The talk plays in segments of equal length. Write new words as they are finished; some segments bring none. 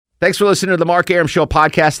Thanks for listening to the Mark Arum Show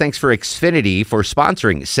podcast. Thanks for Xfinity for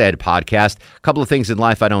sponsoring said podcast. A couple of things in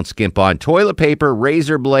life I don't skimp on. Toilet paper,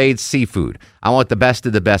 razor blades, seafood. I want the best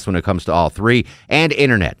of the best when it comes to all three. And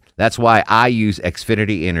internet. That's why I use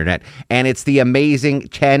Xfinity Internet. And it's the amazing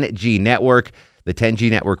 10G network. The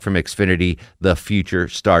 10G network from Xfinity. The future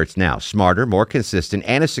starts now. Smarter, more consistent,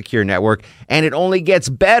 and a secure network. And it only gets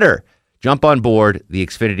better. Jump on board the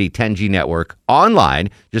Xfinity 10G network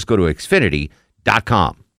online. Just go to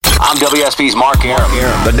Xfinity.com. I'm WSB's Mark Arum.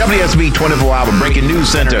 The WSB 24-hour breaking news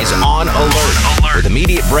center Is on alert. With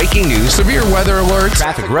immediate breaking news, severe weather alerts,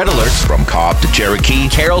 traffic red alerts, from Cobb to Cherokee,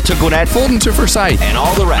 Carroll to Gwinnett, Fulton to Forsyth, and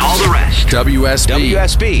all the rest.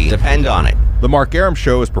 WSB. Depend on it. The Mark Arum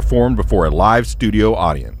Show is performed before a live studio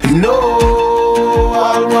audience. You know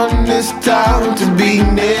I want this town to be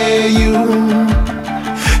near you.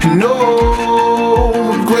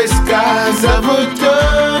 No gray skies ever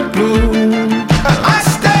turn blue. I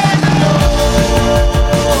stand alone.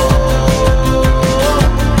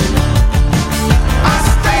 I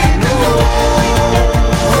stand alone.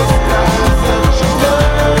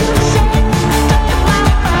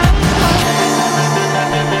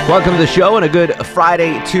 Welcome to the show and a good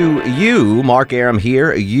Friday to you. Mark Arum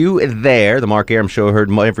here, you there. The Mark Arum Show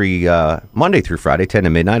heard every Monday through Friday, 10 to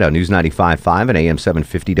midnight on News 95.5 and AM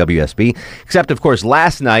 750 WSB. Except, of course,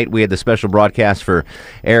 last night we had the special broadcast for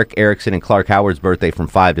Eric Erickson and Clark Howard's birthday from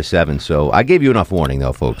 5 to 7. So I gave you enough warning,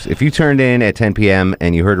 though, folks. If you turned in at 10 p.m.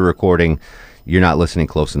 and you heard a recording, you're not listening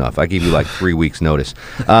close enough. I gave you like 3 weeks notice.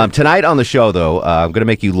 Tonight on the show, though, I'm going to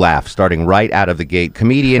make you laugh starting right out of the gate.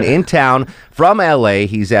 Comedian in town from L.A.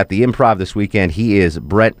 He's at the Improv this weekend. He is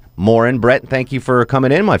Brett Morin. Brett, thank you for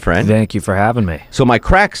coming in, my friend. Thank you for having me. So my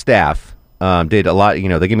crack staff did a lot. You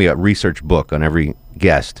know, they gave me a research book on every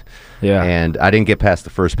guest. Yeah. And I didn't get past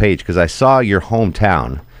the first page because I saw your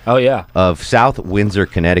hometown Oh, yeah. of South Windsor,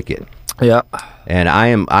 Connecticut. Yeah. And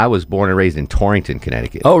I was born and raised in Torrington,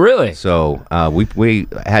 Connecticut. Oh, really? So we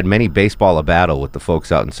had many baseball a battle with the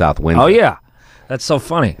folks out in South Windsor. Oh, yeah. That's so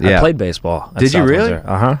funny. Yeah. I played baseball. Did you really?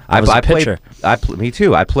 Uh-huh. I was a pitcher. Me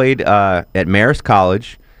too. I played at Marist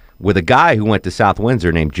College with a guy who went to South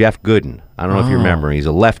Windsor named Jeff Gooden. I don't know if you remember. He's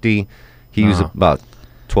a lefty. He was about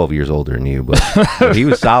 12 years older than you, but he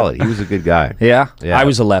was solid. He was a good guy. Yeah? Yeah. I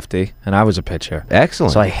was a lefty, and I was a pitcher.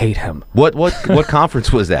 Excellent. So I hate him. What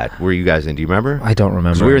conference was that? Were you guys in? Do you remember? I don't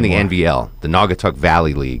remember. 'Cause we were in the anymore. NVL, the Naugatuck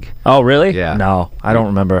Valley League, Oh, really? Yeah. No, I don't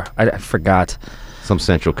remember. I forgot. some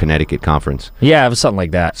Central Connecticut conference. Yeah, it was something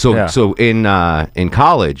like that. So Yeah. so in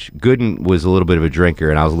college, Gooden was a little bit of a drinker,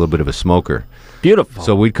 and I was a little bit of a smoker. Beautiful.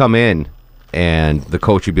 So we'd come in, and the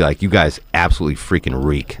coach would be like, "You guys absolutely freaking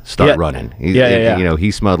reek. Start Yeah. running." Yeah. You know,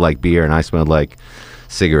 he smelled like beer, and I smelled like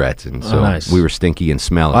cigarettes, and so nice. we were stinky and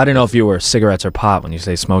smelly. I didn't know if you were cigarettes or pot when you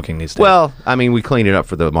say smoking these days. Well, I mean, we cleaned it up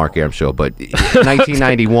for the Mark Arum Show, but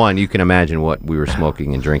 1991, you can imagine what we were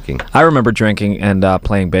smoking and drinking. I remember drinking and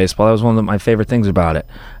playing baseball. That was one of my favorite things about it.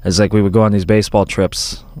 It's like we would go on these baseball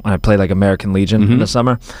trips when I played like American Legion in the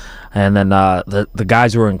summer, and then the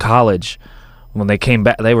guys who were in college, when they came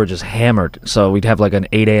back, they were just hammered. So we'd have like an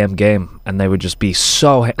 8 a.m. game, and they would just be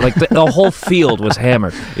so like the whole field was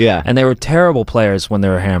hammered. Yeah. And they were terrible players when they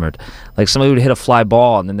were hammered. Like somebody would hit a fly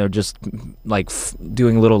ball, and then they're just like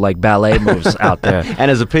doing little like ballet moves out there. And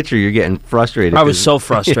as a pitcher, you're getting frustrated. I was 'cause- so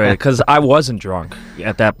frustrated because I wasn't drunk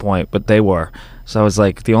at that point, but they were. So I was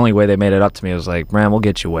like, the only way they made it up to me was like, man, we'll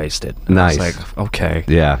get you wasted. And Nice. I was like, okay.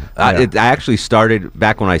 Yeah. Yeah. I actually started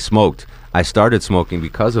back when I smoked. I started smoking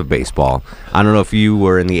because of baseball. I don't know if you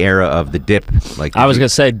were in the era of the dip. Like I was gonna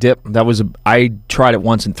say dip. I tried it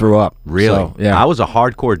once and threw up. Really? So, yeah. I was a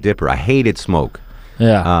hardcore dipper. I hated smoke.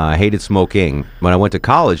 Yeah. I hated smoking. When I went to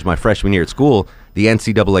college, my freshman year at school, the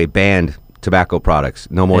NCAA banned tobacco products.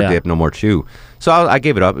 No more Yeah. dip, no more chew. So I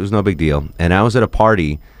gave it up. It was no big deal. And I was at a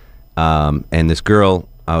party, and this girl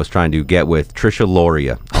I was trying to get with, Trisha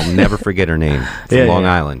Loria. I'll never forget her name, from Yeah, Long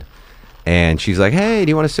yeah. Island. And she's like, "Hey, do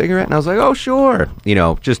you want a cigarette?" And I was like, "Oh, sure." You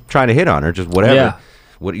know, just trying to hit on her, just whatever. Yeah.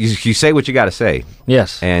 What you say what you got to say.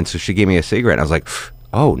 Yes. And so she gave me a cigarette, and I was like,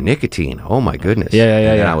 "Oh, nicotine! Oh my goodness!" Yeah, And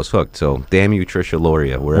then yeah. I was hooked. So, damn you, Trisha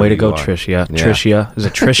Loria. Wherever Way to you go, are. Tricia. Yeah. Tricia. Is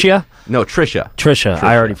it Tricia? No, Trisha. Trisha.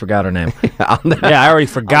 I already forgot her name. Yeah, Yeah, I already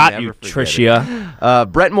forgot never you, forget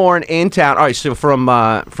Tricia. Brett Morin in town. All right, so from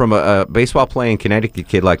a baseball playing Connecticut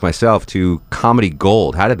kid like myself to comedy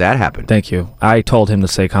gold. How did that happen? Thank you. I told him to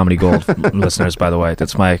say comedy gold, listeners, by the way.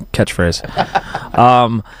 That's my catchphrase.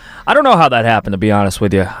 I don't know how that happened, to be honest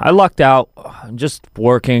with you. I lucked out just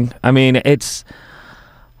working. I mean,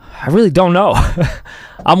 I really don't know.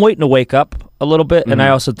 I'm waiting to wake up a little bit, and I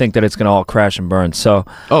also think that it's going to all crash and burn. So,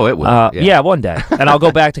 it will. yeah, one day. And I'll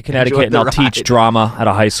go back to Connecticut, and the I'll ride. teach drama at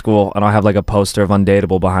a high school, and I'll have like a poster of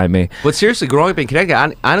Undateable behind me. But seriously, growing up in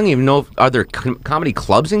Connecticut, I don't even know are there comedy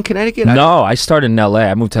clubs in Connecticut? No, I started in L.A.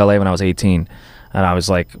 I moved to L.A. when I was 18, and I was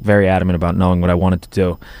like very adamant about knowing what I wanted to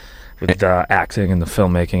do with acting and the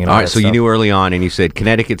filmmaking and all All right, that so you stuff. knew early on, and you said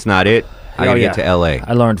Connecticut's not it. I got to get to L.A.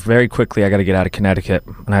 I learned very quickly I got to get out of Connecticut,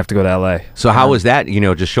 and I have to go to L.A. So how was that?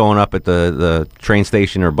 Just showing up at the train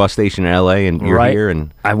station or bus station in L.A. and you're Right. here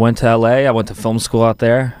and I went to L.A. I went to film school out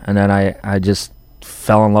there, and then I just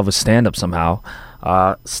fell in love with stand-up somehow.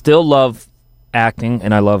 Still love acting,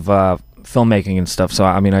 and I love filmmaking and stuff. So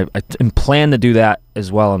I mean, I plan to do that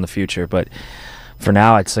as well in the future. But for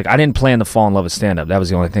now, it's like I didn't plan to fall in love with stand-up. That was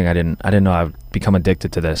the only thing I didn't know I would become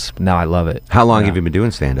addicted to this. But now I love it. how long Yeah. have you been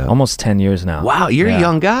doing stand-up? Almost 10 years now. Wow, you're Yeah. a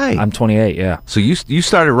young guy. I'm 28. Yeah. So you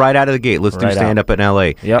started right out of the gate. Let's do Right out. stand-up in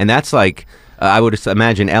L.A. Yep. And that's like, I would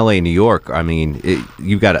imagine L.A. and New York. I mean,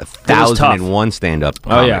 you've got 1,001 stand-up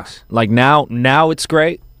Oh yeah. comics. Like now it's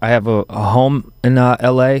great. I have a home in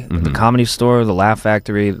L.A. The Comedy Store, the Laugh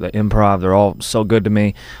Factory, the Improv. They're all so good to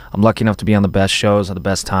me. I'm lucky enough to be on the best shows at the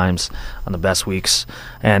best times, on the best weeks.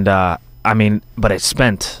 And I mean, but I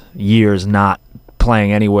spent years not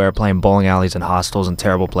playing anywhere, playing bowling alleys and hostels and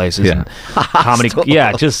terrible places. Yeah. And comedy.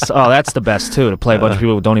 Yeah, that's the best too, to play a bunch of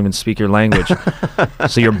people who don't even speak your language.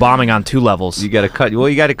 So you're bombing on two levels. You got to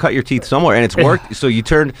cut your teeth somewhere, and it's worked. So you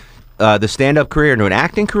turned the stand-up career into an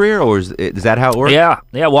acting career, or is that how it works? Yeah.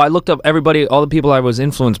 Well, I looked up all the people I was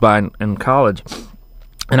influenced by in college,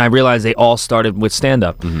 and I realized they all started with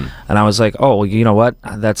stand-up. And I was like, oh, well, you know what?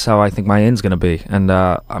 That's how I think my end's going to be. And,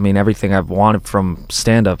 I mean, everything I've wanted from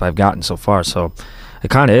stand-up I've gotten so far, so it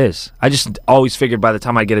kind of is. I just always figured by the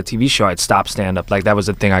time I get a TV show, I'd stop stand-up. Like, that was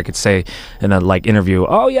the thing I could say in a, interview.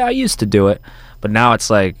 Oh, yeah, I used to do it. But now it's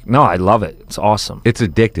like, no, I love it. It's awesome. It's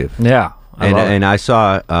addictive. Yeah. I love it. And I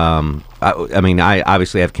saw, I mean, I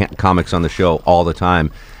obviously have comics on the show all the time,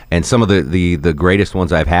 and some of the greatest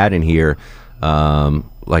ones I've had in here,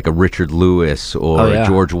 like a Richard Lewis or Oh, yeah. a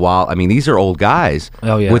George Wall. I mean, these are old guys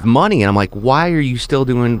Oh, yeah. with money, and I'm like, why are you still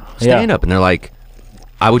doing stand-up? And they're like,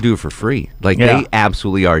 I would do it for free. Like, Yeah. they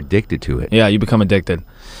absolutely are addicted to it. Yeah, you become addicted.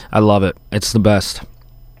 I love it. It's the best.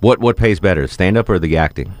 What pays better, stand-up or the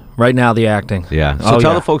acting? Right now, the acting. Yeah. So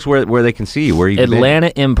tell the folks where they can see you. Where you Atlanta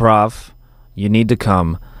Improv. You need to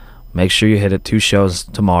come. Make sure you hit it. 2 shows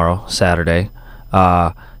tomorrow, Saturday.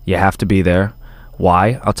 You have to be there.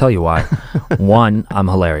 Why? I'll tell you why. 1, I'm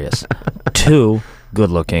hilarious. 2,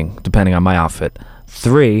 good looking, depending on my outfit.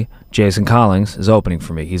 3, Jason Collins is opening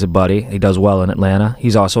for me. He's a buddy. He does well in Atlanta.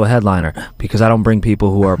 He's also a headliner, because I don't bring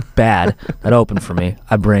people who are bad that open for me.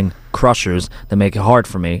 I bring crushers that make it hard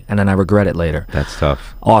for me, and then I regret it later. That's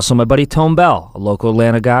tough. Also, my buddy Tone Bell, a local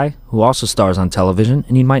Atlanta guy who also stars on television,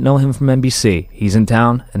 and you might know him from NBC. He's in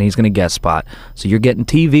town, and he's going to guest spot. So you're getting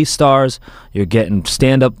TV stars, you're getting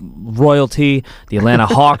stand-up royalty. The Atlanta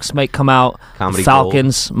Hawks might come out. Comedy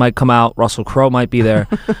Falcons might come out. Russell Crowe might be there.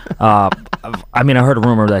 I mean, I heard a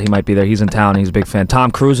rumor that he might be there. He's in town. He's a big fan. Tom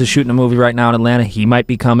Cruise is shooting a movie right now in Atlanta. He might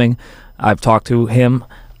be coming. I've talked to him.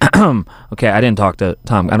 Okay, I didn't talk to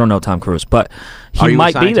Tom. I don't know Tom Cruise, but Are he you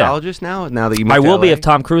might a be there. Scientologist now that you moved I to will be LA? if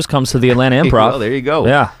Tom Cruise comes to the Atlanta Improv. Well, there you go.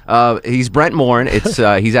 Yeah. He's Brent Morin. It's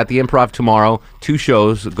he's at the Improv tomorrow. 2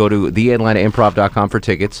 shows. Go to theatlantaimprov.com for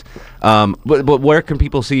tickets. But where can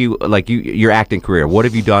people see you? Like your acting career. What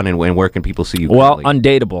have you done, and where can people see you? Well, currently?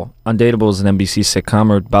 Undateable. Undateable is an NBC sitcom.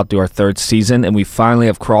 We're about to do our 3rd season, and we finally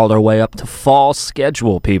have crawled our way up to fall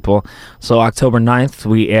schedule, people. So October 9th,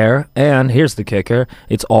 we air, and here's the kicker.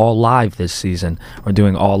 It's all live this season. We're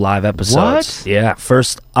doing all live episodes. What? Yeah,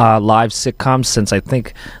 first live sitcom since, I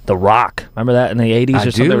think, The Rock. Remember that in the 80s I or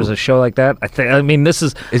something? do. There was a show like that. I mean, this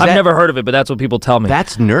is I've that- never heard of it, but that's what people tell me.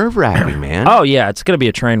 That's nerve-wracking, man. Oh, yeah, it's going to be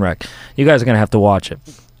a train wreck. You guys are going to have to watch it.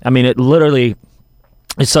 I mean, it literally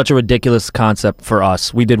is such a ridiculous concept for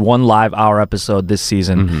us. We did 1 live hour episode this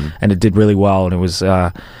season, and it did really well, and it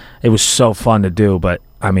was so fun to do. But,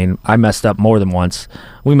 I mean, I messed up more than once.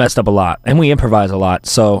 We messed up a lot, and we improvise a lot,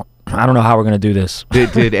 so I don't know how we're going to do this. Did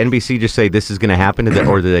NBC just say this is going to happen,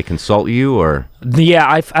 or did they consult you, or?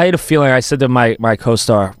 Yeah, I had a feeling. I said to my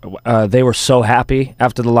co-star, they were so happy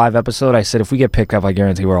after the live episode. I said, if we get picked up, I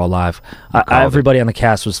guarantee we're all live. Everybody on the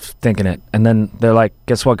cast was thinking it. And then they're like,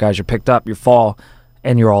 guess what, guys? You're picked up, you fall,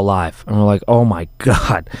 and you're all live. And we're like, oh, my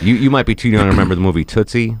God. You might be too young to remember the movie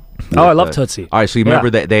Tootsie. Oh, I love Tootsie. All right, so you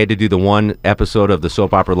remember that they had to do the 1 episode of the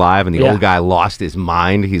soap opera live, and the Yeah. old guy lost his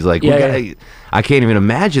mind. He's like, Yeah. I can't even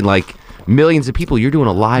imagine, like, millions of people. You're doing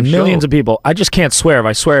a live show. Millions of people. I just can't swear. If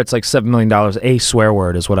I swear, it's like $7 million a swear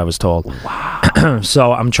word is what I was told. Wow.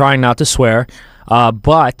 So I'm trying not to swear,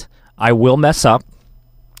 but I will mess up.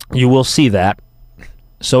 You will see that.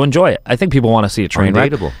 So enjoy it. I think people want to see a train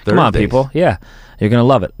wreck. Undateable. Come on, Thursdays. people. Yeah, you're gonna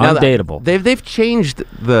love it. Now, Undateable. They've changed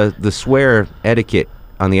the swear etiquette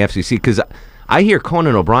on the FCC because I hear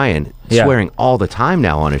Conan O'Brien swearing all the time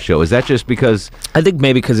now on his show. Is that just because? I think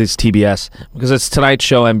maybe because it's TBS, because it's Tonight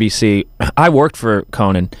Show, NBC. I worked for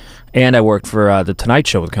Conan, and I worked for the Tonight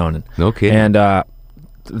Show with Conan. No kidding. And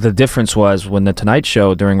the difference was when the Tonight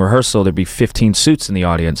Show, during rehearsal, there'd be 15 suits in the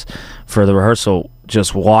audience for the rehearsal,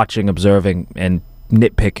 just watching, observing, and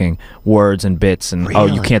nitpicking words and bits. And, oh,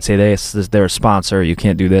 you can't say this, they're a sponsor, you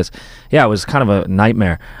can't do this. Yeah, it was kind of a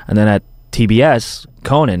nightmare. And then at TBS,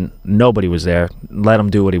 Conan, nobody was there. Let him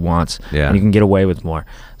do what he wants. Yeah. And you can get away with more.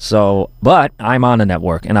 So, but I'm on a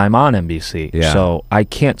network, and I'm on NBC. Yeah. So I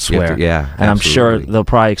can't swear. Yeah, and I'm sure absolutely. they'll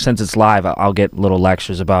probably, since it's live, I'll get little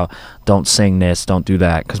lectures about don't sing this, don't do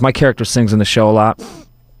that. Because my character sings in the show a lot,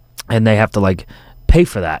 and they have to, like, pay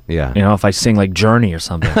for that. Yeah. You know, if I sing, like, Journey or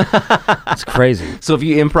something. It's crazy. So if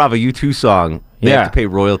you improv a U2 song, they have to pay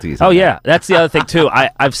royalties. Oh, on yeah. That's the other thing, too.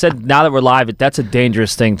 I've said, now that we're live, that's a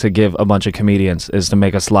dangerous thing to give a bunch of comedians, is to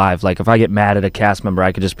make us live. Like, if I get mad at a cast member,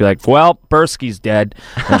 I could just be like, well, Bursky's dead,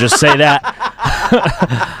 and just say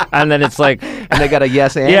that. And then it's like... And they got a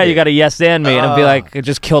yes and. Yeah, you got to yes and me, and I'd be like, I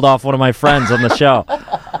just killed off one of my friends on the show.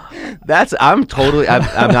 I'm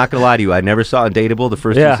not gonna lie to you. I never saw Undateable the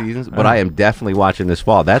first 2 seasons, but I am definitely watching this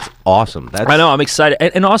fall. That's awesome. I know, I'm excited.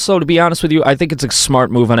 And also, to be honest with you, I think it's a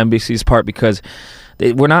smart move on NBC's part because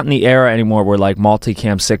we're not in the era anymore where like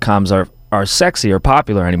multicam sitcoms are sexy or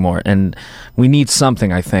popular anymore, and we need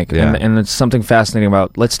something, I think. Yeah. And it's something fascinating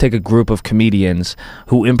about, let's take a group of comedians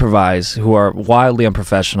who improvise, who are wildly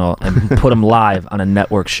unprofessional, and put them live on a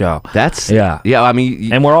network show. Yeah. I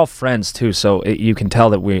mean, And we're all friends too, so you can tell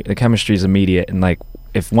that the chemistry is immediate, and like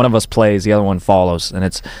if one of us plays, the other one follows, and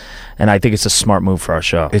I think it's a smart move for our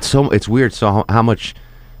show. it's weird. So how much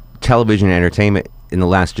television entertainment in the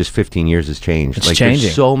last just 15 years has changed. It's like changing.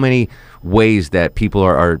 There's so many ways that people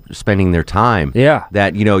are spending their time. Yeah.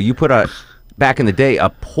 That, you put back in the day, a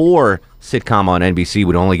poor sitcom on NBC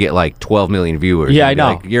would only get like 12 million viewers. Yeah, You'd be I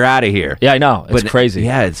know. Like, you're out of here. Yeah, I know. It's crazy.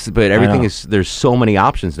 Yeah, but everything know. there's so many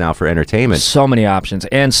options now for entertainment. So many options,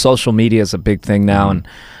 and social media is a big thing now, and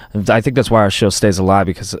I think that's why our show stays alive,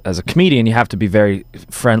 because as a comedian, you have to be very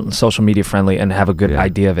social media friendly and have a good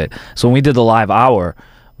idea of it. So when we did the live hour,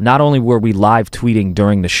 not only were we live tweeting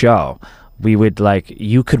during the show, we would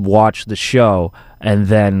you could watch the show and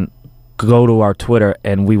then go to our Twitter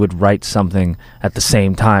and we would write something at the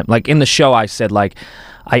same time. Like in the show, I said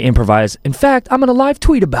I improvised. In fact, I'm gonna live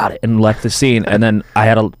tweet about it, and left the scene. And then I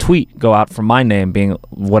had a tweet go out from my name being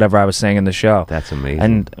whatever I was saying in the show. That's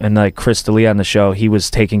amazing. And like Chris D'Elia on the show, he was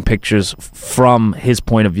taking pictures from his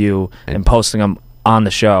point of view and posting them on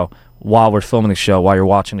the show. While we're filming the show, while you're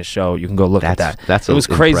watching the show, you can go look at that. It was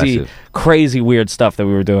crazy, weird stuff that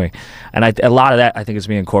we were doing, and a lot of that I think is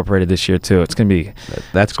being incorporated this year too. It's gonna be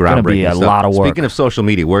that's gonna groundbreaking. be a stuff. lot of work. Speaking of social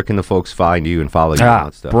media, where can the folks find you and follow you on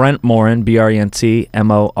that stuff? Brent Morin,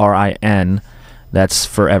 BrentMorin. That's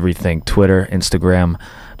for everything: Twitter, Instagram.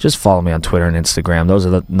 Just follow me on Twitter and Instagram. Those are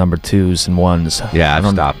the number 2s and 1s. Yeah, I've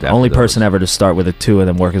stopped after Only those. person ever to start with a 2 and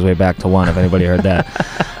then work his way back to 1, if anybody heard that.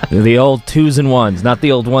 The old 2s and 1s, not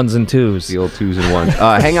the old 1s and 2s. The old 2s and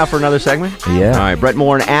 1s. Hang out for another segment? Yeah. All right, Brett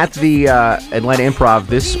Morin at the Atlanta Improv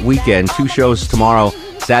this weekend. 2 shows tomorrow,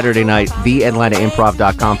 Saturday night,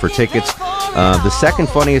 theatlantaimprov.com for tickets. The second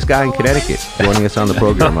funniest guy in Connecticut joining us on the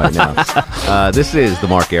program right now. This is The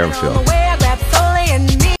Mark Arum Show.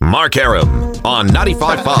 Mark Arum on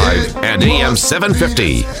 95.5 and AM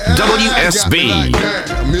 750 WSB.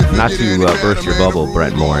 Not to burst your bubble,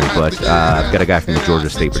 Brett Morin, but I've got a guy from the Georgia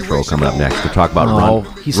State Patrol coming up next to talk about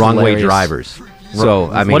wrong way drivers.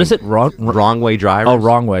 So, I mean, what is it? Wrong way drivers. Oh,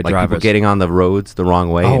 wrong way like drivers. People getting on the roads the wrong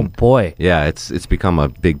way. Oh, boy. Yeah, it's become a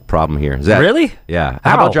big problem here. Is that Really? Yeah.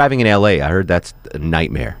 How about driving in LA? I heard that's a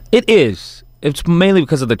nightmare. It is. It's mainly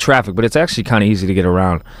because of the traffic, but it's actually kind of easy to get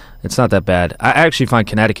around. It's not that bad. I actually find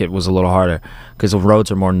Connecticut was a little harder because the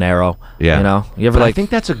roads are more narrow. Yeah. You ever but I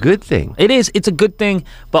think that's a good thing. It is. It's a good thing,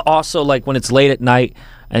 but also like when it's late at night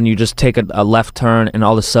and you just take a left turn, and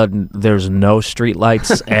all of a sudden there's no street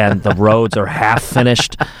lights, and the roads are half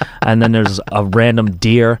finished, and then there's a random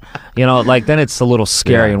deer. You know, like then it's a little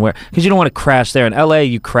scary, and because you don't want to crash there. In LA,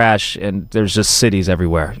 you crash, and there's just cities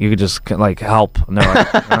everywhere. You could just like help, and they're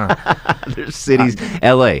like, There's cities.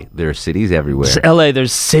 LA, there are cities everywhere. LA,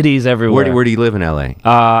 there's cities everywhere. Where do you live in LA?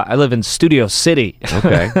 I live in Studio City.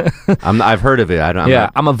 Okay. I've heard of it.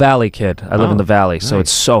 I'm a valley kid. I live in the valley, so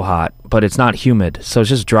it's so hot, but it's not humid, so it's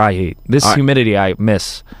just dry heat. This humidity I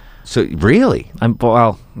miss. So really?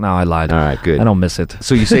 No, I lied. All right, good. I don't miss it.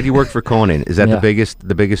 So you said you worked for Conan. Is that Yeah.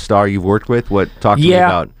 the biggest star you've worked with? Talk to me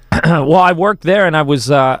about. Well, I worked there, and I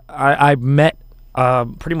was I met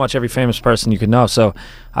pretty much every famous person you could know. So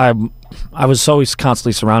I was always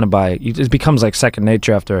constantly surrounded by it. It becomes like second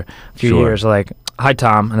nature after a few Sure. years. Like, hi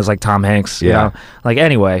Tom, and it's like Tom Hanks. You Yeah. know? Like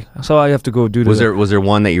anyway, so I have to go do. Was there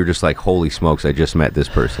one that you were just like, holy smokes, I just met this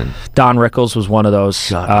person? Don Rickles was one of those.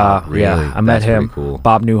 Shut up, really? Yeah, I met That's him. pretty cool.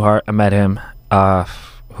 Bob Newhart, I met him.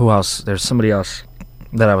 Who else? There's somebody else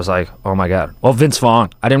that I was like, oh my god. Well, Vince Vaughn.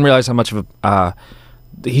 I didn't realize how much of a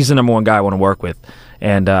he's the number one guy I want to work with,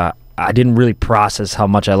 and I didn't really process how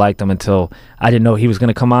much I liked him until I didn't know he was going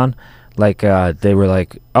to come on. Like they were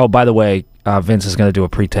like, oh, by the way, Vince is going to do a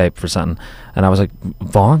pre-tape for something, and I was like,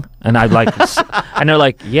 Vaughn, and I like, and they're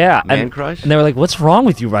like, yeah, Man crush? and they were like, what's wrong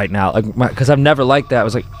with you right now? Like, because I've never liked that. I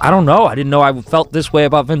was like, I don't know, I didn't know I felt this way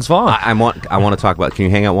about Vince Vaughn. I want to talk about. Can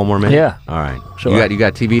you hang out one more minute? Yeah. All right. Sure. You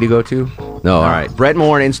got TV to go to? No. All right. Brett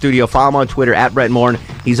Morin in studio. Follow him on Twitter at Brett Morin.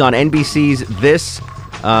 He's on NBC's this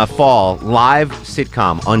fall live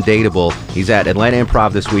sitcom Undateable. He's at Atlanta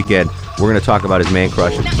Improv this weekend. We're going to talk about his man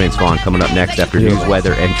crush, Vince Vaughn, coming up next after news,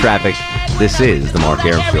 weather, and traffic. This is the Mark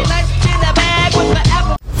Arum Show.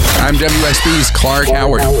 I'm WSB's Clark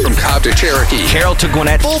Howard from Cobb to Cherokee. Carroll to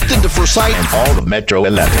Gwinnett, both into Forsyth, and all to Metro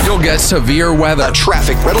 11. You'll get severe weather, A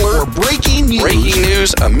traffic red alert, or breaking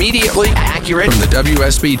news. immediately Accurate. from the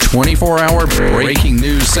WSB 24-hour Breaking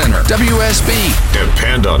News Center. WSB.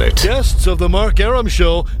 Depend on it. Guests of the Mark Arum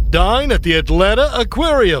Show dine at the Atlanta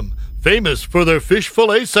Aquarium, famous for their fish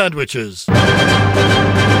fillet sandwiches.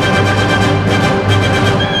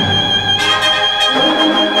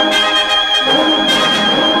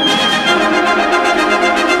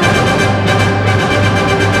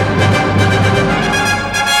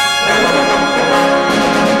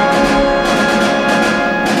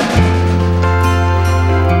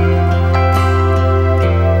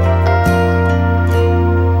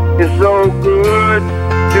 It's so good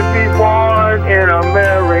to be born in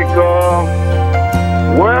America,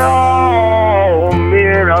 where all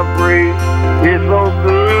men are free. It's so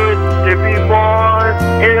good to be born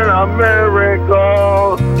in America,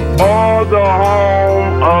 all the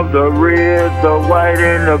home of the red, the white,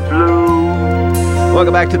 and the blue.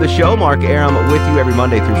 Welcome back to the show. Mark Arum with you every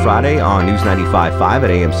Monday through Friday on News 95.5 at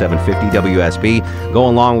AM 750 WSB.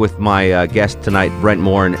 Going along with my guest tonight, Brett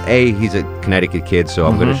Morin. A, he's a Connecticut kid, so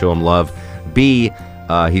I'm going to show him love. B,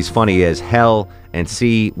 he's funny as hell. And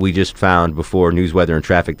C, we just found before news, weather, and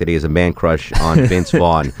traffic that he has a man crush on Vince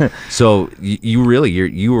Vaughn. So you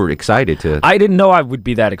were excited to. I didn't know I would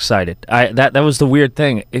be that excited. That was the weird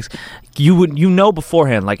thing. You know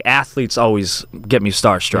beforehand, like athletes always get me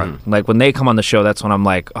starstruck. Like when they come on the show, that's when I'm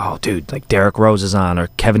like, oh dude, like Derrick Rose is on, or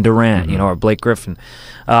Kevin Durant, you know, or Blake Griffin.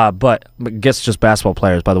 But I guess just basketball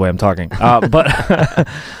players, by the way I'm talking. But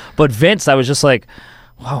but Vince, I was just like,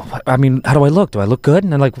 wow, I mean, how do I look? Do I look good?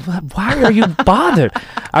 And I'm like, why are you bothered?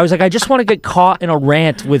 I was like, I just want to get caught in a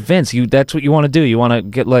rant with Vince. That's what you want to do. You want to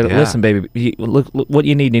get like, listen, baby, look what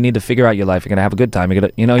you need. You need to figure out your life. You're gonna have a good time. You're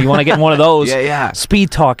gonna, you want to get in one of those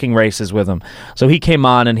speed talking races with him. So he came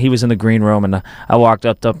on and he was in the green room, and I walked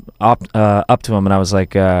up to him and I was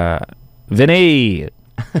like, Vinny.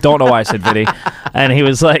 Don't know why I said Vinny. And he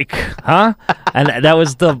was like, huh? And that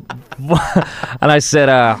was and I said,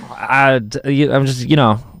 I'm just,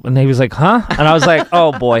 and he was like, huh? And I was like,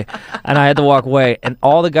 oh boy. And I had to walk away. And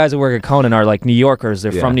all the guys that work at Conan are like New Yorkers.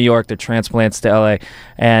 They're from New York. They're transplants to LA.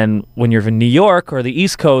 And when you're in New York or the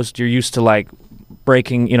East Coast, you're used to like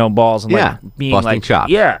breaking, balls and like being busting like,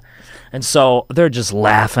 chops. yeah. And so they're just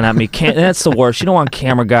laughing at me. And that's the worst. You don't want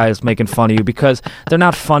camera guys making fun of you because they're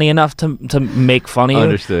not funny enough to make fun of you.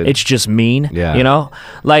 Understood. It's just mean. Yeah.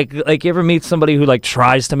 Like you ever meet somebody who like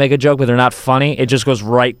tries to make a joke but they're not funny? It just goes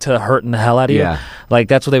right to hurting the hell out of you. Yeah. Like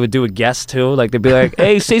that's what they would do with guests too. Like they'd be like,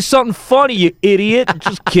 "Hey, say something funny, you idiot."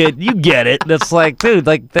 Just kid, you get it. That's like, dude,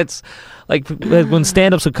 like that's. Like when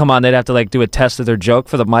stand-ups would come on, they'd have to like do a test of their joke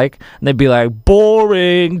for the mic, and they'd be like,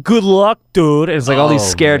 "Boring. Good luck, dude." And it's like all these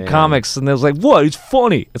scared comics. comics, and they was like, what? It's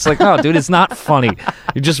funny. It's like, no, dude, it's not funny.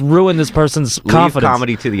 You just ruined this person's confidence. Leave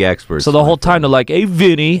comedy to the experts. So the whole time they're like, hey,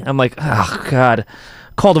 Vinny. I'm like, oh, God.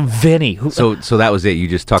 Called him Vinny. So that was it. You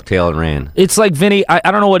just tucked tail and ran. It's like Vinny.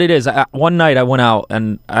 I don't know what it is. One night I went out,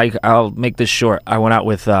 and I'll make this short. I went out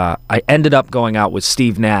with. I ended up going out with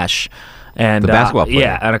Steve Nash, and the basketball player.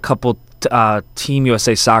 Yeah, and a couple Team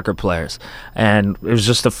USA soccer players, and it was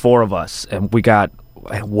just the four of us, and we got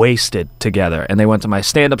wasted together. And they went to my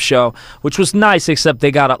stand-up show, which was nice, except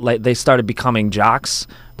they started becoming jocks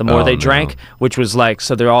the more they drank, which was like,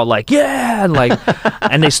 so they're all like, yeah, and like,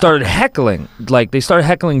 and they started heckling Judd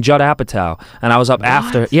Apatow, and I was up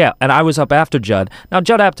after, and I was up after Judd. Now,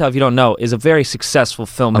 Judd Apatow, if you don't know, is a very successful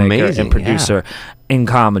filmmaker and producer in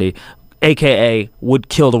comedy. AKA would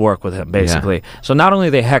kill to work with him, basically. Yeah. So not only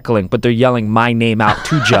are they heckling, but they're yelling my name out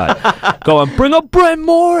to Judd, going, bring up Brent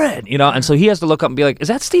Morin, you know? And so he has to look up and be like, is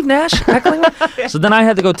that Steve Nash heckling me? So then I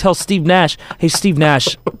had to go tell Steve Nash, hey, Steve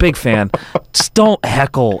Nash, big fan, just don't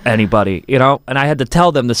heckle anybody, you know? And I had to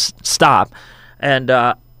tell them to stop. And,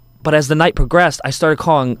 but as the night progressed, I started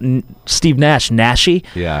calling Steve Nash Nashy.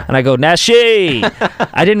 Yeah. And I go, Nashy!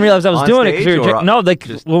 I didn't realize I was doing it.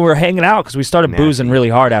 When we were hanging out, because we started boozing really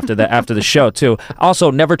hard after the show, too.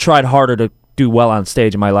 Also, never tried harder to do well on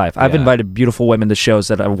stage in my life. I've invited beautiful women to shows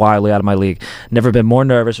that are wildly out of my league. Never been more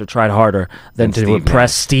nervous or tried harder than to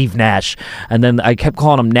impress Steve Nash. And then I kept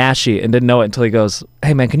calling him Nashy and didn't know it until he goes,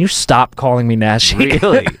 hey, man, can you stop calling me Nashy?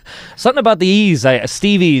 Really? Something about the E's,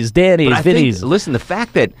 Stevie's, Danny's, Vinny's. Listen, the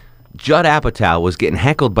fact that Judd Apatow was getting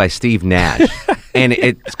heckled by Steve Nash, and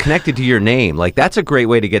it's connected to your name. Like, that's a great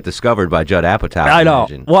way to get discovered by Judd Apatow. I know.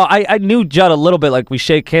 Well, I knew Judd a little bit, like we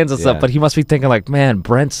shake hands and stuff, but he must be thinking like, man,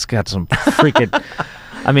 Brent's got some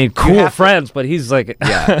freaking, cool friends, but he's like...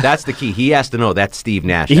 Yeah, that's the key. He has to know that's Steve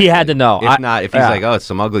Nash. He had to know. If he's like, oh, it's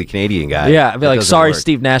some ugly Canadian guy. Yeah, I'd be like, sorry,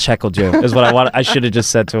 Steve Nash heckled you, is what I should have just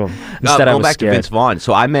said to him. Instead, I was back scared. to Vince Vaughn.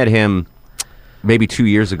 So I met him maybe 2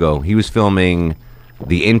 years ago. He was filming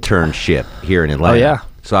The Internship here in Atlanta. Oh, yeah.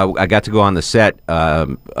 So I got to go on the set.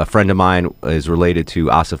 A friend of mine is related to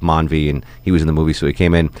Asif Manvi, and he was in the movie, so he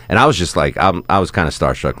came in. And I was just like, I was kind of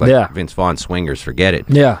starstruck. Like, Vince Vaughn, swingers, forget it.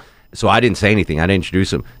 Yeah. So I didn't say anything. I didn't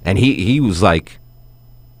introduce him. And he was like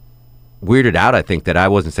weirded out, I think, that I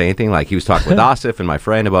wasn't saying anything. Like, he was talking with Asif and my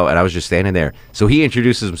friend about, and I was just standing there. So he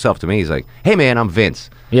introduces himself to me. He's like, hey, man, I'm Vince.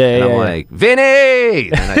 And I'm like,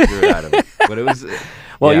 Vinny! And I threw it at him. But it was...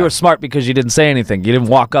 Well, you were smart because you didn't say anything. You didn't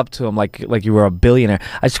walk up to him like you were a billionaire.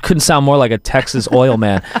 I just couldn't sound more like a Texas oil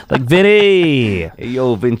man. Like, Vinny! Hey,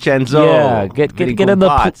 yo, Vincenzo! Yeah, get in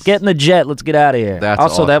the jet. Let's get out of here. That's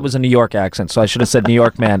also, awesome. That was a New York accent, so I should have said New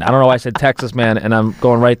York man. I don't know why I said Texas man, and I'm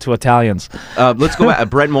going right to Italians. Let's go back.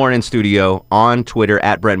 Brent Morin in studio, on Twitter,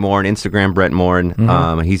 at Brent Morin, Instagram, Brent Morin.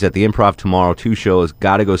 Mm-hmm. He's at the Improv tomorrow, 2 shows.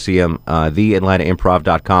 Got to go see him.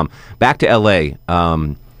 TheAtlantaImprov.com. Back to L.A.,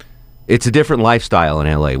 it's a different lifestyle in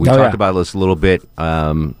L.A. We talked about this a little bit,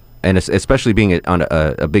 and especially being on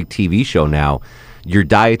a big TV show now. Your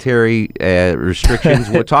dietary restrictions.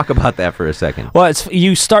 We'll talk about that for a second. Well,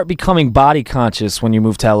 you start becoming body conscious when you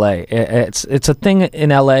move to L.A. It's a thing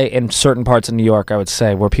in L.A. and certain parts of New York, I would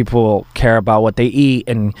say, where people care about what they eat.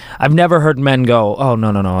 And I've never heard men go, oh,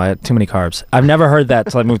 no, I had too many carbs. I've never heard that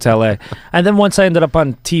until I moved to L.A. And then once I ended up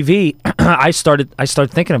on TV, I started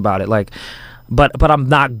thinking about it, like... But I'm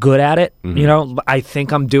not good at it, you know. I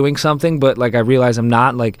think I'm doing something, but like I realize I'm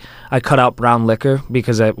not. Like I cut out brown liquor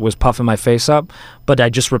because it was puffing my face up, but I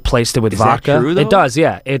just replaced it with vodka. That true, though? It does,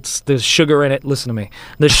 yeah. It's the sugar in it. Listen to me.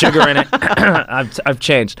 The sugar in it. I've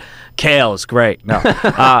changed. Kale is great. No,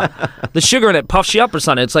 the sugar in it puffs you up or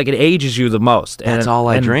something. It's like it ages you the most. That's all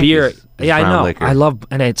I drink. Beer. Is I know. liquor. I love,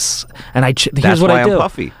 and here's That's what why I do. I'm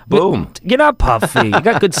puffy. Boom. But you're not puffy. You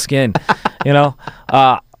got good skin. You know.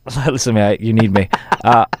 Listen, man, you need me.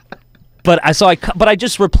 But I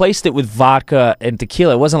just replaced it with vodka and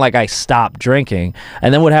tequila. It wasn't like I stopped drinking.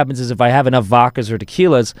 And then what happens is if I have enough vodkas or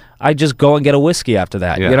tequilas, I just go and get a whiskey after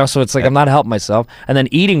that. Yeah. You know, so it's like I'm not helping myself. And then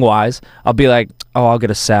eating wise, I'll be like, oh, I'll get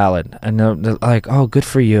a salad. And they're like, oh, good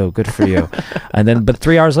for you. And then, but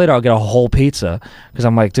 3 hours later, I'll get a whole pizza because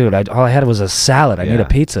I'm like, dude, all I had was a salad. I need a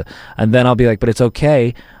pizza. And then I'll be like, but it's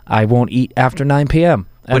okay. I won't eat after 9 p.m.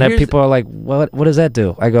 And then people are like, what does that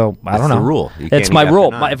do? I go, I don't know. That's the rule. It's my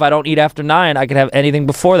rule. If I don't eat after 9, I can have anything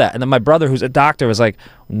before that. And then my brother, who's a doctor, was like,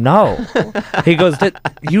 no. He goes,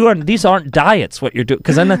 these aren't diets, what you're doing.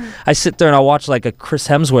 Because then I sit there and I'll watch like a Chris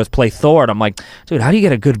Hemsworth play Thor. And I'm like, dude, how do you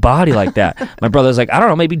get a good body like that? My brother's like, I don't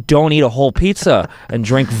know, maybe don't eat a whole pizza and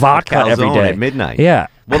drink vodka every day. At midnight. Yeah.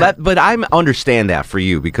 Well, but I understand that for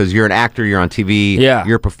you because you're an actor, you're on TV,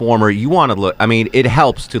 you're a performer. You want to look. I mean, it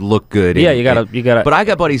helps to look good. Yeah, you gotta. But I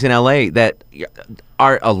got buddies in LA that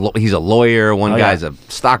he's a lawyer. One guy's a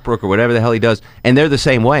stockbroker, whatever the hell he does, and they're the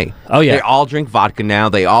same way. Oh yeah, they all drink vodka now.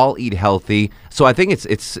 They all eat healthy. So I think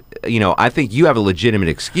it's I think you have a legitimate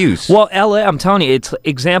excuse. Well, LA, I'm telling you, it's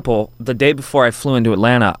example. The day before I flew into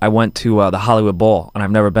Atlanta, I went to the Hollywood Bowl, and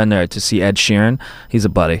I've never been there to see Ed Sheeran. He's a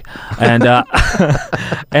buddy, and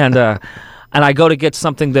and I go to get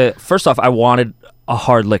something that first off I wanted a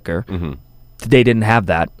hard liquor. Mm-hmm. They didn't have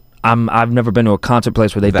that. I've never been to a concert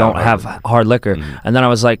place where they don't have hard liquor. Mm-hmm. And then I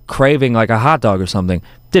was like craving like a hot dog or something.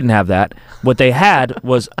 Didn't have that. What they had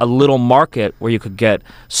was a little market where you could get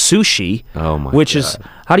sushi. Oh my which God. Is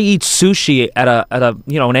how do you eat sushi at a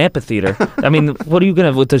an amphitheater? I mean, what are you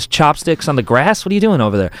gonna with those chopsticks on the grass? What are you doing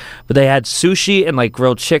over there? But they had sushi and like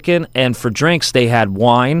grilled chicken, and for drinks they had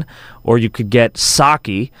wine, or you could get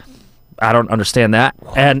sake. I don't understand that.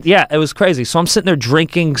 What? And yeah, it was crazy. So I'm sitting there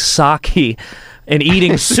drinking sake and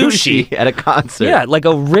eating sushi at a concert. Yeah, like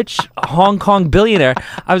a rich Hong Kong billionaire.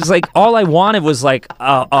 I was like, all I wanted was like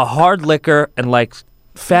a hard liquor and like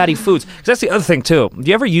fatty foods. Because that's the other thing too. Do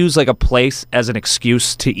you ever use like a place as an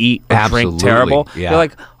excuse to eat or drink terrible? Yeah. You're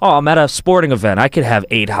like, oh, I'm at a sporting event. I could have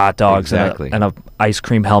 8 hot dogs and a ice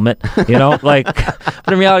cream helmet. Like.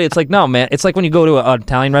 But in reality, it's like, no, man. It's like when you go to an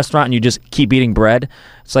Italian restaurant and you just keep eating bread.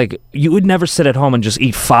 It's like you would never sit at home and just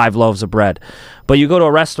eat 5 loaves of bread. But you go to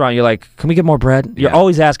a restaurant, you're like, can we get more bread? You're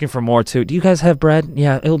always asking for more too. Do you guys have bread?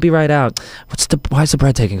 Yeah, it'll be right out. Why is the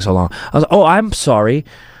bread taking so long? I was like, oh, I'm sorry.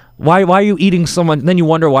 Why are you eating so much? Then you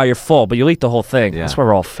wonder why you're full, but you'll eat the whole thing. Yeah. That's why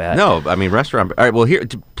we're all fat. No, I mean, restaurant. All right, well, here,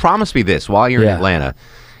 promise me this while you're in Atlanta.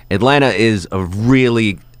 Atlanta is a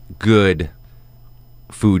really good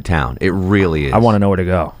food town. It really is. I want to know where to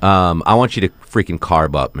go. I want you to freaking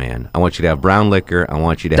carb up, man. I want you to have brown liquor. I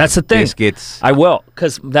want you to have biscuits. I will,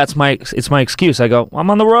 because it's my excuse. I go,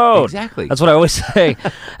 I'm on the road. Exactly. That's what I always say.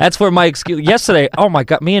 That's where my excuse. Yesterday, oh my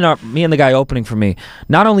God, me and the guy opening for me,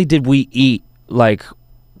 not only did we eat like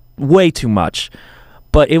way too much,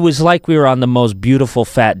 but it was like we were on the most beautiful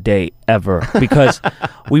fat date ever because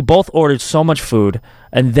we both ordered so much food,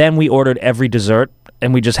 and then we ordered every dessert,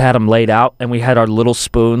 and we just had them laid out, and we had our little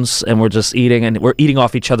spoons, and we're just eating, and we're eating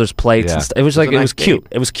off each other's plates. Yeah. And it was like, it was cute.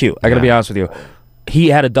 It was cute. I got to be honest with you. He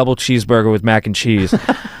had a double cheeseburger with mac and cheese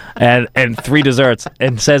and 3 desserts,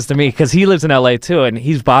 and says to me, because he lives in LA too, and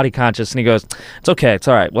he's body conscious, and he goes, it's okay, it's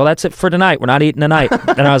all right. Well, that's it for tonight. We're not eating tonight.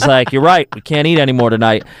 And I was like, you're right. We can't eat anymore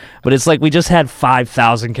tonight. But it's like we just had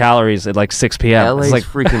 5,000 calories at like 6 p.m. LA's it's like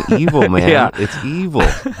freaking evil, man. Yeah. It's evil.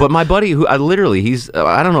 But my buddy, who he's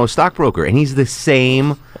I don't know, a stockbroker, and he's the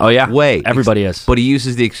same way. Everybody is. But he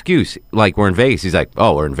uses the excuse, like we're in Vegas. He's like,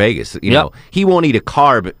 oh, we're in Vegas. You know, he won't eat a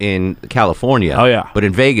carb in California. Oh, yeah. But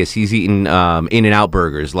in Vegas, he's eating In-N-Out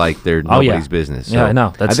burgers like they're nobody's business. So yeah, I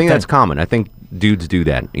know. I think that's common. I think dudes do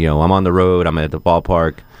that. I'm on the road. I'm at the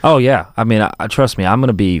ballpark. Oh yeah, I mean, trust me, I'm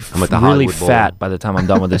gonna be really fat by the time I'm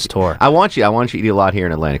done with this tour. I want you to eat a lot here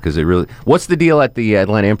in Atlanta because it really. What's the deal at the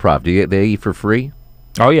Atlanta Improv? Do they eat for free?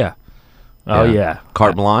 Oh yeah,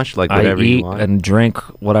 Carte blanche, like whatever you want. I eat and drink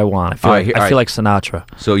what I want. I feel like Sinatra.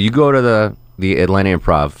 So you go to the Atlanta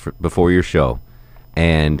Improv before your show,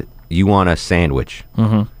 and you want a sandwich,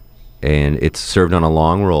 and it's served on a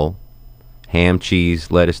long roll, ham, cheese,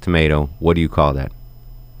 lettuce, tomato. What do you call that?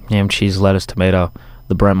 Ham, cheese, lettuce, tomato.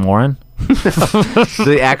 The Brent Morin?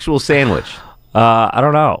 The actual sandwich. I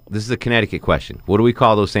don't know. This is a Connecticut question. What do we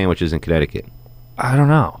call those sandwiches in Connecticut? I don't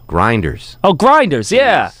know. Grinders. Oh, grinders,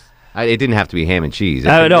 yeah. It didn't have to be ham and cheese.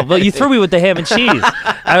 I don't know, but you threw me with the ham and cheese.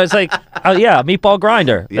 I was like, oh yeah, meatball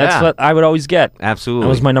grinder. That's what I would always get. Absolutely. That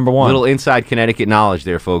was my number one. Little inside Connecticut knowledge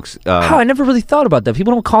there, folks. I never really thought about that.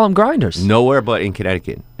 People don't call them grinders. Nowhere but in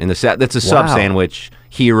Connecticut. That's a sub sandwich,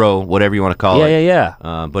 hero, whatever you want to call it. Yeah.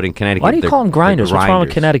 But in Connecticut, why do you call them grinders? What's wrong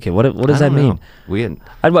with Connecticut? What does that mean?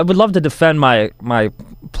 I would love to defend my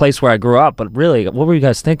place where I grew up, but really, what were you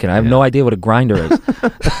guys thinking? I have no idea what a grinder is.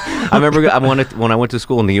 I remember when I went to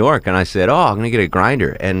school in New York, and I said, "Oh, I'm going to get a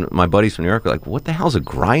grinder," and my buddies from New York were like, "What the hell's a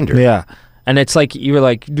grinder?" Yeah. And it's like, you were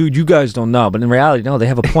like, dude, you guys don't know. But in reality, no, they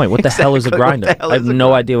have a point. What the hell is a grinder? I have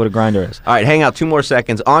no idea what a grinder is. All right, hang out 2 more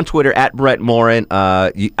seconds. On Twitter, at Brett Morin.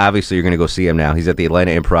 Obviously, you're going to go see him now. He's at the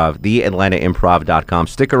Atlanta Improv, theatlantaimprov.com.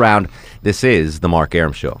 Stick around. This is The Mark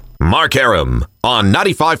Arum Show. Mark Arum on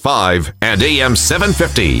 95.5 and AM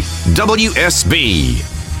 750 WSB.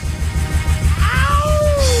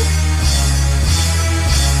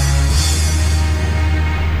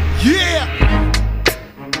 Yeah!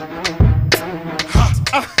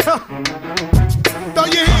 Throw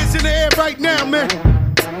your hands in the air right now, man.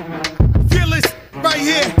 Feel it right right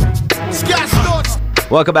here. Scott Storch.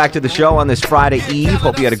 Welcome back to the show on this Friday Eve.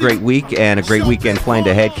 Hope you had a great week and a great weekend planned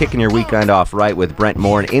ahead. Kicking your weekend off right with Brent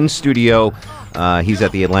Morin in studio. He's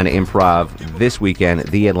at the Atlanta Improv this weekend,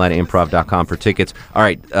 theatlantaimprov.com for tickets. All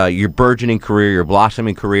right, your burgeoning career, your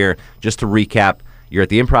blossoming career, just to recap, you're at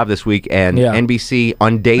the Improv this week and NBC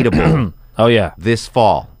Undateable. Oh, yeah. This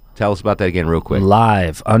fall. Tell us about that again real quick.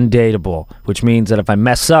 Live, Undateable, which means that if I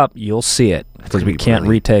mess up, you'll see it because we can't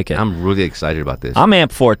retake it. I'm really excited about this. I'm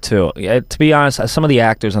amped for it, too. To be honest, some of the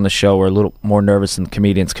actors on the show were a little more nervous than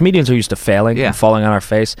comedians. Comedians are used to failing and falling on our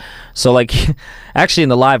face. So, like, actually in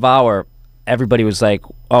the live hour, everybody was like,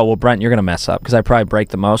 oh, well, Brent, you're going to mess up because I probably break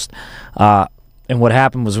the most. And what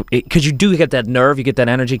happened was, because you do get that nerve, you get that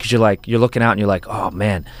energy because you're looking out and you're like, oh,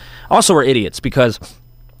 man. Also, we're idiots because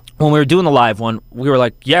when we were doing the live one, we were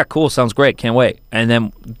like, yeah, cool, sounds great, can't wait. And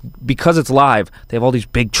then because it's live, they have all these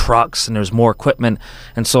big trucks and there's more equipment.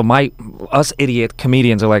 And so us idiot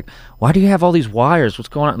comedians are like, why do you have all these wires? What's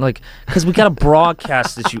going on? I'm like, because we got to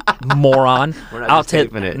broadcast this, you moron. We're not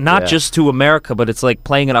just just to America, but it's like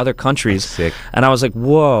playing in other countries. That's sick. And I was like,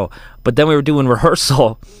 whoa. But then we were doing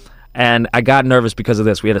rehearsal. And I got nervous because of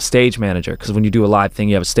this. We had a stage manager, because when you do a live thing,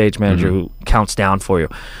 you have a stage manager who counts down for you.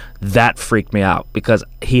 That freaked me out because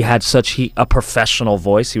he had a professional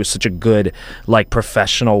voice. He was such a good,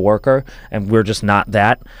 professional worker, and we're just not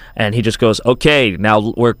that. And he just goes, okay,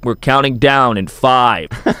 now we're counting down in 5,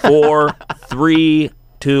 4, 3,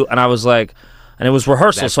 2, and I was like, and it was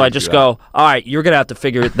rehearsal, so I just go, all right, you're going to have to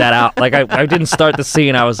figure that out. Like, I didn't start the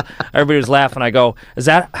scene. Everybody was laughing. I go,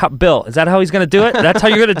 Bill, is that how he's going to do it? That's how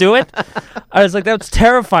you're going to do it? I was like, that's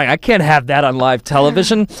terrifying. I can't have that on live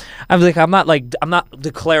television. I was like, I'm not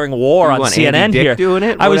declaring war on CNN Andy Dick here. Doing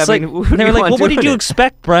it? I was like, they were like, well, what did you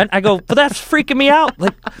expect, Brent? I go, but that's freaking me out.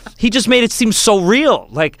 Like, he just made it seem so real.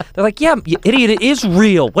 Like, they're like, yeah, you idiot, it is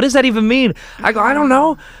real. What does that even mean? I go, I don't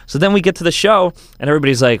know. So then we get to the show, and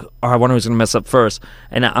everybody's like, oh, I wonder who's going to mess up first.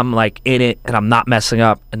 And I'm like in it, and I'm not messing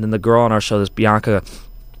up. And then the girl on our show, this Bianca,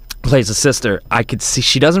 plays a sister. I could see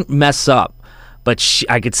she doesn't mess up, but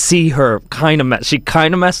I could see her she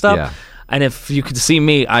kind of messed up. Yeah. And if you could see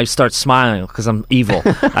me, I start smiling because I'm evil.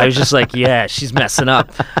 I was just like, yeah, she's messing up.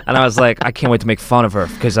 And I was like, I can't wait to make fun of her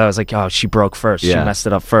because I was like, oh, she broke first. She messed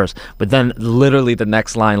it up first. But then literally the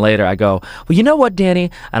next line later, I go, well, you know what, Danny?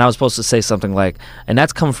 And I was supposed to say something like, and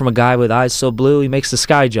that's coming from a guy with eyes so blue, he makes the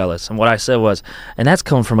sky jealous. And what I said was, and that's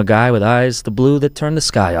coming from a guy with eyes the blue that turn the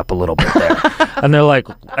sky up a little bit there. And they're like,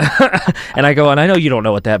 and I go, and I know you don't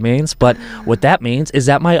know what that means, but what that means is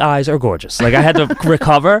that my eyes are gorgeous. Like, I had to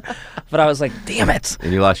recover, but I was like, damn it.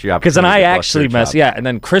 And you lost your opportunity. Because then I actually messed, and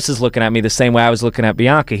then Chris is looking at me the same way I was looking at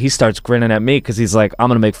Bianca. He starts grinning at me because he's like, I'm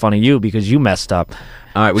going to make fun of you because you messed up.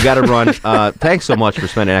 All right, we got to run. Thanks so much for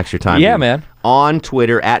spending extra time. Yeah, man. On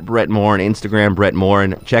Twitter, at Brett Morin, Instagram, Brett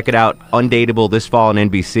Morin. Check it out, Undateable, this fall on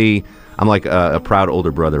NBC. I'm like a proud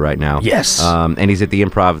older brother right now. Yes. And he's at the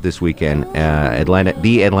Improv this weekend,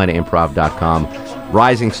 theatlantaimprov.com.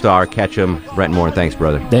 Rising star, catch him. Brett Morin, thanks,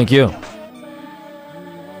 brother. Thank you.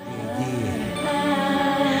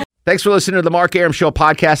 Thanks for listening to the Mark Arum Show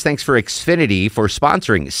podcast. Thanks for Xfinity for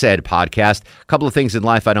sponsoring said podcast. A couple of things in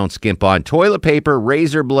life I don't skimp on. Toilet paper,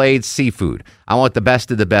 razor blades, seafood. I want the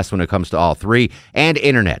best of the best when it comes to all three. And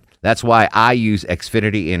internet. That's why I use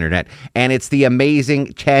Xfinity Internet. And it's the amazing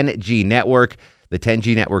 10G network. The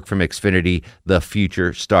 10G network from Xfinity. The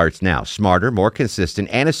future starts now. Smarter, more consistent,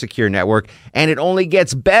 and a secure network. And it only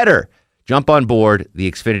gets better. Jump on board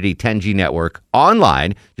the Xfinity 10G network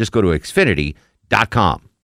online. Just go to Xfinity.com.